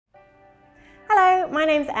Hello, my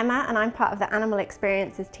name's Emma and I'm part of the Animal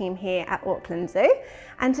Experiences team here at Auckland Zoo.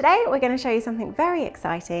 And today we're going to show you something very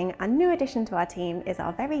exciting. A new addition to our team is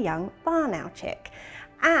our very young barn owl chick.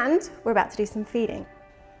 And we're about to do some feeding.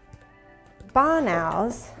 Barn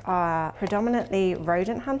owls are predominantly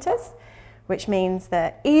rodent hunters, which means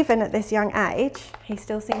that even at this young age, he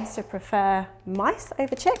still seems to prefer mice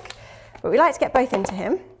over chick. But we like to get both into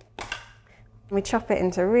him. We chop it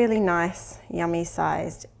into really nice, yummy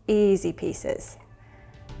sized, easy pieces.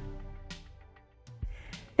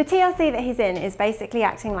 The TLC that he's in is basically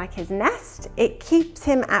acting like his nest. It keeps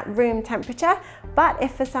him at room temperature, but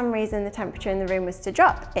if for some reason the temperature in the room was to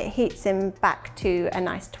drop, it heats him back to a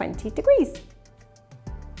nice 20 degrees.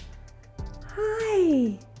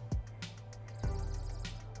 Hi.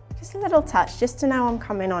 Just a little touch, just to know I'm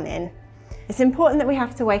coming on in. It's important that we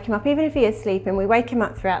have to wake him up, even if he is sleeping, we wake him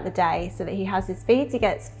up throughout the day so that he has his feeds. He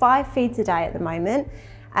gets 5 feeds a day at the moment.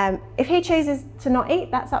 If he chooses to not eat,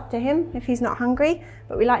 that's up to him if he's not hungry,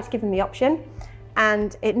 but we like to give him the option.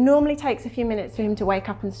 And it normally takes a few minutes for him to wake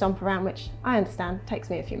up and stomp around, which I understand takes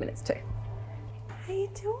me a few minutes too. How you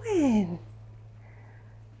doing?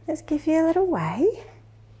 Let's give you a little way.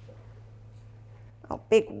 Oh,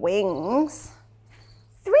 big wings.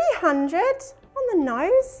 300 on the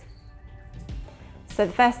nose. So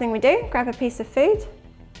the first thing we do, grab a piece of food,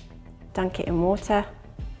 dunk it in water,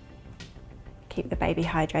 keep the baby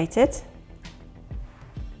hydrated.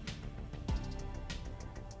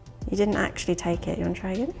 You didn't actually take it, you want to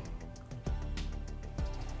try again?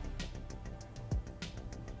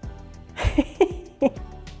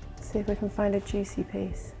 See if we can find a juicy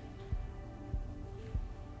piece.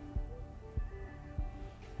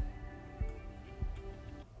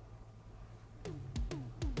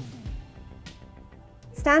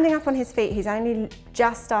 Standing up on his feet, he's only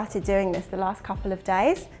just started doing this the last couple of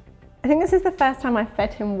days. I think this is the first time I've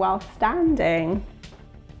fed him while standing.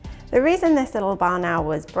 The reason this little barn owl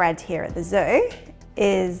was bred here at the zoo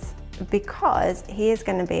is because he is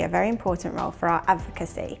going to be a very important role for our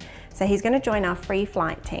advocacy. So he's going to join our free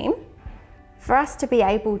flight team. For us to be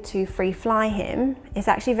able to free fly him, it's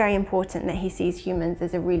actually very important that he sees humans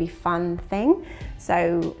as a really fun thing.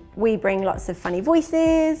 So we bring lots of funny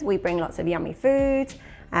voices, we bring lots of yummy food,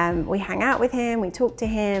 we hang out with him, we talk to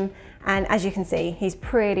him, and as you can see, he's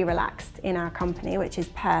pretty relaxed in our company, which is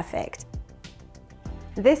perfect.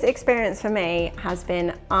 This experience for me has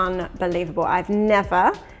been unbelievable. I've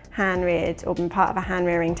never hand-reared or been part of a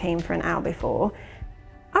hand-rearing team for an owl before.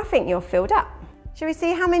 I think you're filled up. Shall we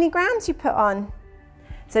see how many grams you put on?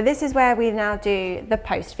 So this is where we now do the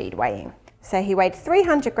post-feed weighing. So he weighed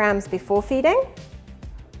 300 grams before feeding.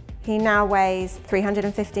 He now weighs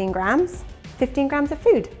 315 grams, 15 grams of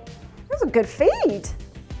food. That's a good feed.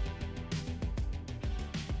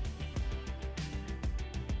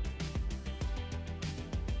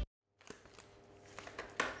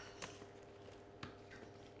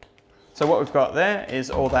 So what we've got there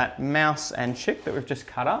is all that mouse and chick that we've just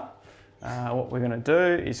cut up. What we're going to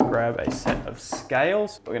do is grab a set of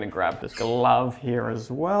scales. We're going to grab this glove here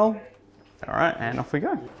as well. All right, and off we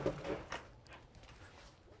go.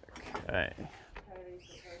 Okay.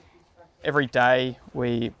 Every day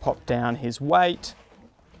we pop down his weight.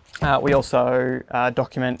 We also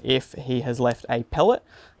document if he has left a pellet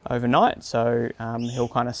overnight. So he'll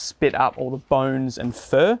kind of spit up all the bones and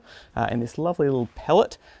fur in this lovely little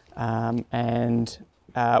pellet.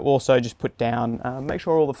 We'll also just put down, make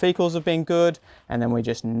sure all the fecals have been good, and then we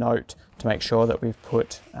just note to make sure that we've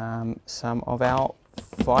put some of our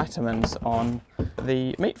vitamins on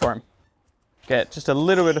the meat for him. Get just a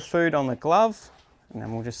little bit of food on the glove, and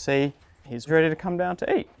then we'll just see he's ready to come down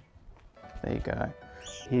to eat. There you go.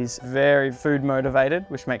 He's very food motivated,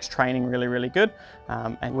 which makes training really, really good.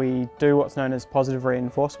 And we do what's known as positive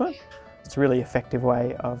reinforcement. It's a really effective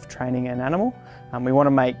way of training an animal. We want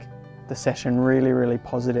to make the session really, really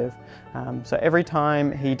positive. So every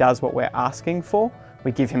time he does what we're asking for,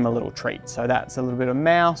 we give him a little treat. So that's a little bit of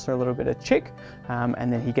mouse or a little bit of chick,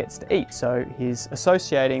 and then he gets to eat. So he's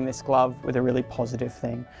associating this glove with a really positive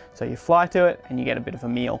thing. So you fly to it and you get a bit of a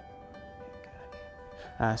meal.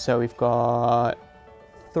 So we've got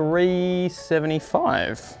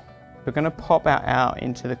 375. We're going to pop our owl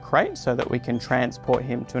into the crate so that we can transport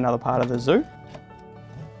him to another part of the zoo.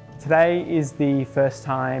 Today is the first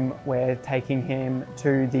time we're taking him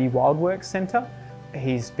to the Wildworks Centre.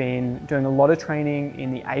 He's been doing a lot of training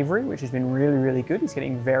in the aviary, which has been really, really good. He's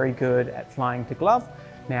getting very good at flying to glove.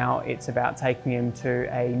 Now it's about taking him to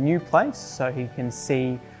a new place so he can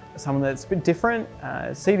see someone that's a bit different,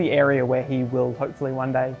 see the area where he will hopefully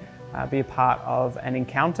one day be a part of an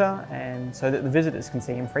encounter, and so that the visitors can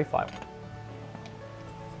see him free fly.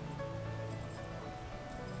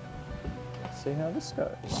 see how this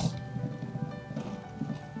goes.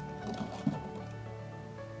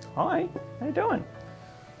 Hi, how you doing?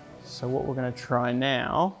 So what we're going to try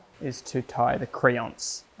now is to tie the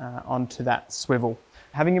creance onto that swivel.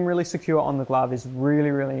 Having him really secure on the glove is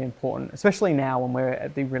really, really important, especially now when we're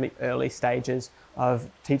at the really early stages of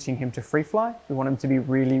teaching him to free fly. We want him to be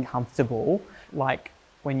really comfortable, like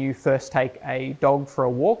when you first take a dog for a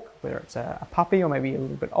walk, whether it's a puppy or maybe a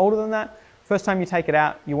little bit older than that. First time you take it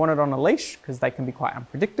out, you want it on a leash because they can be quite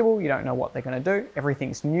unpredictable. You don't know what they're going to do.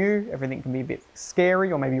 Everything's new. Everything can be a bit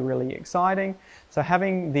scary or maybe really exciting. So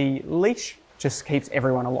having the leash just keeps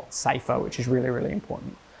everyone a lot safer, which is really, really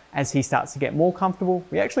important. As he starts to get more comfortable,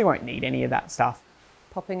 we actually won't need any of that stuff.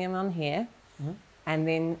 Popping him on here, and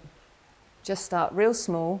then just start real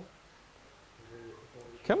small.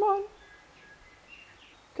 Come on.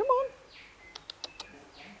 Come on.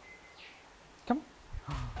 Come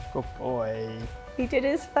on. Good boy. He did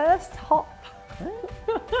his first hop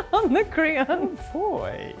on the creance. Good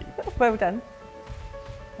boy. Well done.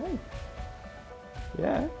 Hey.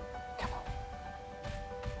 Yeah. Come on.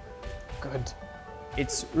 Good.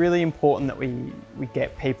 It's really important that we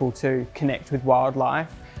get people to connect with wildlife.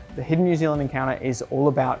 The Hidden New Zealand Encounter is all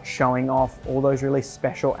about showing off all those really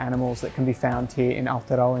special animals that can be found here in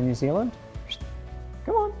Aotearoa, New Zealand.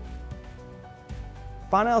 Come on.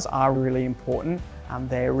 Barn owls are really important.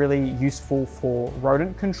 They're really useful for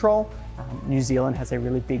rodent control. New Zealand has a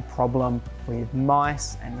really big problem with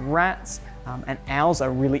mice and rats, and owls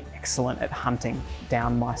are really excellent at hunting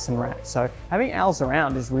down mice and rats. So having owls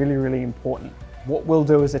around is really, really important. What we'll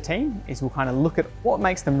do as a team is we'll kind of look at what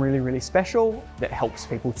makes them really, really special that helps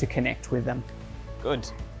people to connect with them. Good.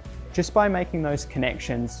 Just by making those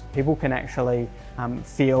connections, people can actually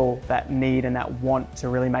feel that need and that want to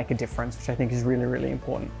really make a difference, which I think is really, really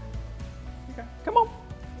important. Okay, come on.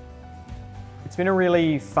 It's been a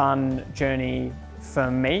really fun journey for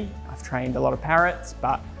me. I've trained a lot of parrots,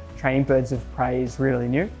 but training birds of prey is really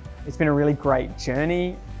new. It's been a really great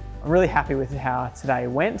journey. I'm really happy with how today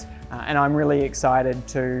went, and I'm really excited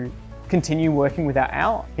to continue working with our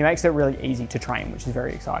owl. He makes it really easy to train, which is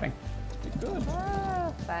very exciting. Good.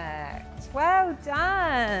 Perfect. Well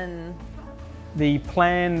done. The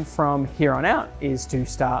plan from here on out is to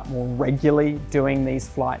start more regularly doing these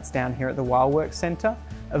flights down here at the Wildworks Centre.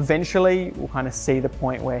 Eventually, we'll kind of see the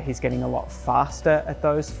point where he's getting a lot faster at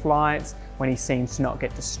those flights, when he seems to not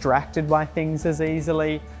get distracted by things as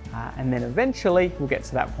easily. And then eventually we'll get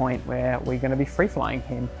to that point where we're going to be free flying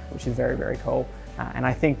him, which is very, very cool. And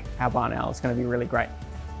I think our barn owl is going to be really great.